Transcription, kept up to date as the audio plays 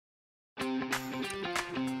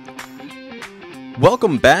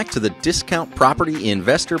Welcome back to the Discount Property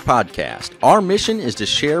Investor Podcast. Our mission is to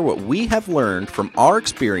share what we have learned from our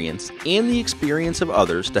experience and the experience of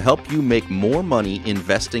others to help you make more money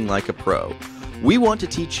investing like a pro. We want to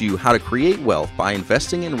teach you how to create wealth by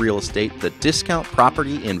investing in real estate the Discount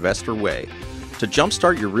Property Investor way. To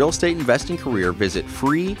jumpstart your real estate investing career, visit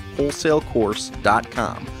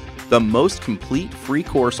freewholesalecourse.com, the most complete free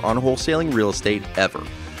course on wholesaling real estate ever.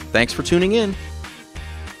 Thanks for tuning in.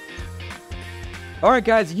 All right,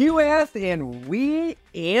 guys, you asked and we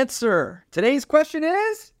answer. Today's question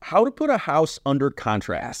is How to put a house under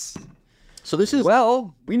contract. So this is...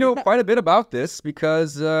 Well, we know quite a bit about this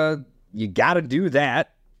because you got to do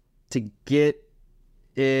that to get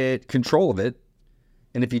control of it.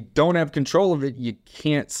 And if you don't have control of it, you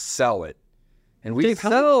can't sell it. And we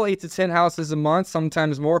sell 8 to 10 houses a month,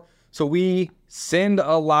 sometimes more. So we send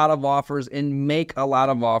a lot of offers and make a lot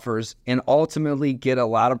of offers and ultimately get a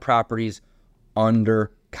lot of properties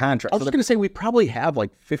under contract. I was going to say we probably have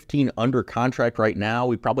like 15 under contract right now.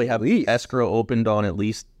 We probably have escrow opened on at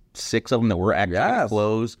least 6 of them that we're actually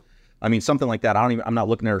closed. I mean, something like that. I'm not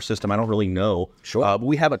looking at our system. I don't really know. Sure. But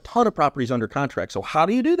we have a ton of properties under contract. So how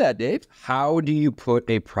do you do that, Dave? How do you put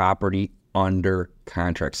a property under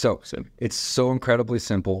contract? So it's so incredibly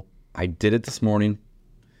simple. I did it this morning.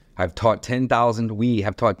 We have taught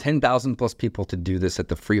 10,000 plus people to do this at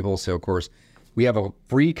the free wholesale course. We have a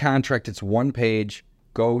free contract. It's one page.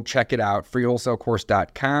 Go check it out,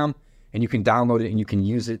 freewholesalecourse.com, and you can download it and you can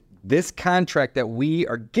use it. This contract that we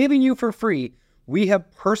are giving you for free, we have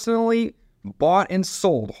personally bought and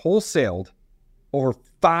sold, wholesaled, over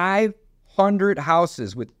 500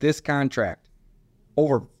 houses with this contract.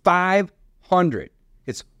 Over 500.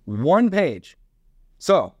 It's one page.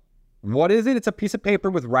 So what is it? It's a piece of paper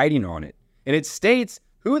with writing on it. And it states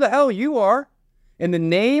who the hell you are, and the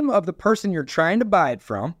name of the person you're trying to buy it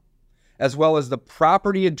from, as well as the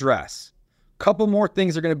property address. A couple more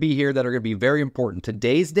things are going to be here that are going to be very important.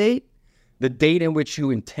 Today's date, the date in which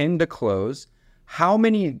you intend to close, how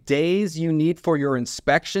many days you need for your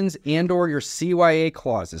inspections and or your CYA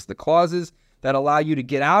clauses, the clauses that allow you to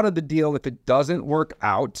get out of the deal if it doesn't work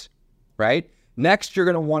out, right? Next, you're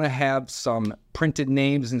going to want to have some printed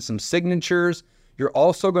names and some signatures. You're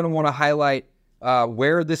also going to want to highlight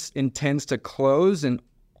where this intends to close and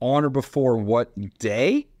on or before what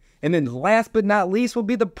day. And then last but not least will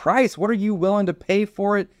be the price. What are you willing to pay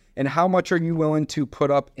for it? And how much are you willing to put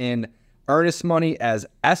up in earnest money as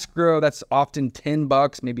escrow? That's often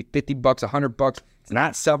 $10, maybe $50, $100. It's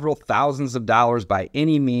not several thousands of dollars by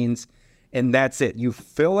any means. And that's it. You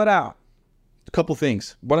fill it out. A couple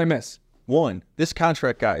things. What'd I miss? One, this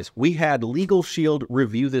contract, guys, we had Legal Shield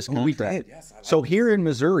review this contract. We did. Yes, so here in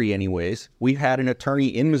Missouri, anyways, we had an attorney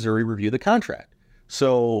in Missouri review the contract.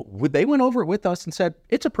 So they went over it with us and said,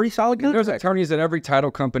 it's a pretty solid contract. There's attorneys at every title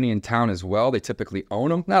company in town as well. They typically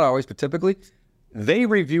own them. Not always, but typically. They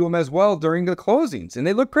review them as well during the closings, and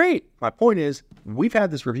they look great. My point is, we've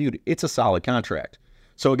had this reviewed. It's a solid contract.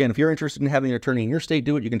 So again, if you're interested in having an attorney in your state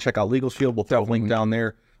do it, you can check out Legal Shield. We'll throw a link down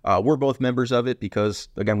there. We're both members of it because,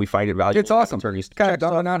 again, we find it valuable. It's awesome. Attorneys Kind of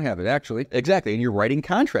does not have it, actually. Exactly. And you're writing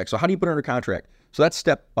contracts. So how do you put it under contract? So that's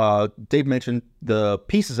step, Dave mentioned the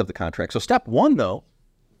pieces of the contract. So step 1, though,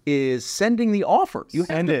 is sending the offer. You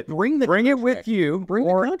have to bring it with you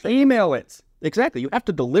or email it. Exactly. You have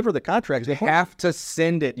to deliver the contract. You have to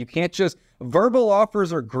send it. You can't just... Verbal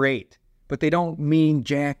offers are great, but they don't mean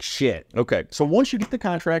jack shit. Okay. So once you get the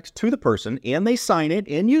contract to the person and they sign it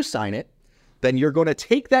and you sign it, then you're going to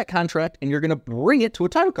take that contract and you're going to bring it to a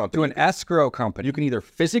title company. To an escrow company. You can either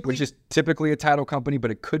physically... Which is typically a title company,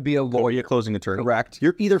 but it could be a lawyer. Or a closing attorney. Correct.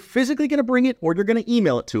 You're either physically going to bring it or you're going to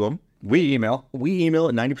email it to them. We email it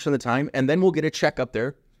 90% of the time, and then we'll get a check up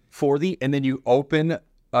there for the... And then you open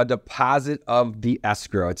a deposit of the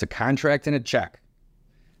escrow. It's a contract and a check.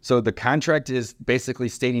 So the contract is basically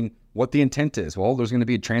stating what the intent is. Well, there's going to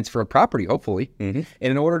be a transfer of property, hopefully. Mm-hmm.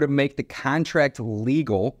 And in order to make the contract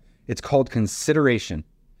legal, it's called consideration.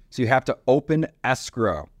 So you have to open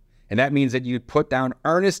escrow. And that means that you put down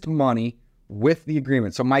earnest money with the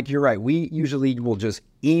agreement. So Mike, you're right. We usually will just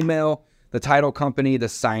email the title company the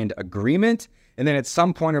signed agreement. And then at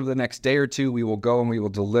some point over the next day or two, we will go and we will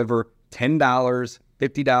deliver $10, $50,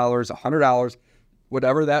 $100,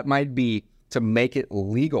 whatever that might be to make it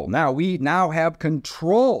legal. Now, we now have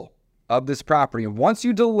control of this property. And once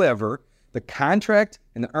you deliver the contract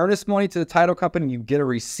and the earnest money to the title company, you get a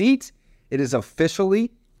receipt, it is officially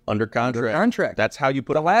under contract. That's how you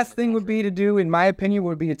put it. The last thing would be to do, in my opinion,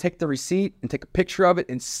 would be to take the receipt and take a picture of it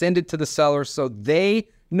and send it to the seller so they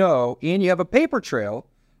know, and you have a paper trail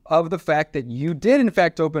of the fact that you did in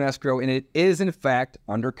fact open escrow and it is in fact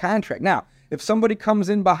under contract. Now, if somebody comes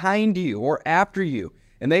in behind you or after you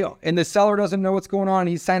and the seller doesn't know what's going on,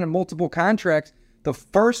 he's signing multiple contracts, the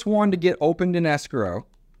first one to get opened in escrow,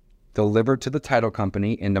 delivered to the title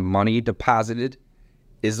company, and the money deposited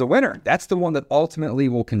is the winner. That's the one that ultimately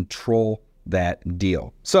will control that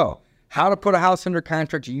deal. So how to put a house under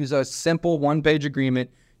contract? You use a simple one-page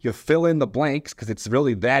agreement. You fill in the blanks because it's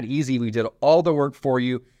really that easy. We did all the work for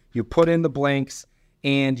you. You put in the blanks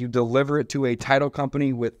and you deliver it to a title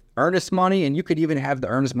company with earnest money. And you could even have the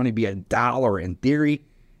earnest money be $1 in theory.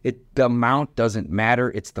 The amount doesn't matter.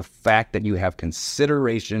 It's the fact that you have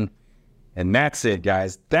consideration. And that's it,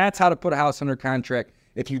 guys. That's how to put a house under contract.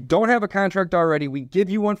 If you don't have a contract already, we give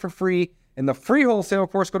you one for free in the free wholesale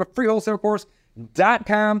course. Go to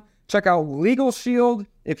freewholesalecourse.com. Check out Legal Shield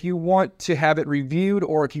if you want to have it reviewed,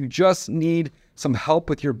 or if you just need some help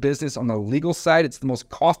with your business on the legal side. It's the most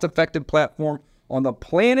cost-effective platform on the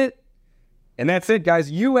planet. And that's it, guys.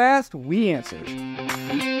 You asked, we answered.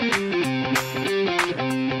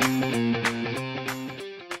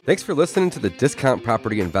 Thanks for listening to the Discount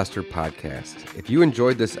Property Investor Podcast. If you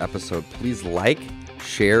enjoyed this episode, please like,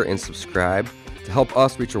 share, and subscribe to help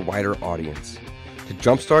us reach a wider audience. To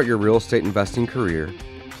jumpstart your real estate investing career,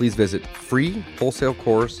 please visit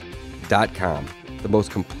freewholesalecourse.com, the most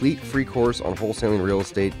complete free course on wholesaling real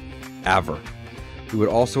estate ever. We would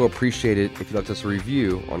also appreciate it if you left us a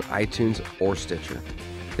review on iTunes or Stitcher.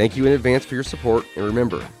 Thank you in advance for your support, and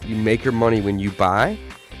remember, you make your money when you buy,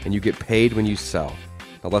 and you get paid when you sell.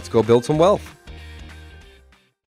 Now let's go build some wealth.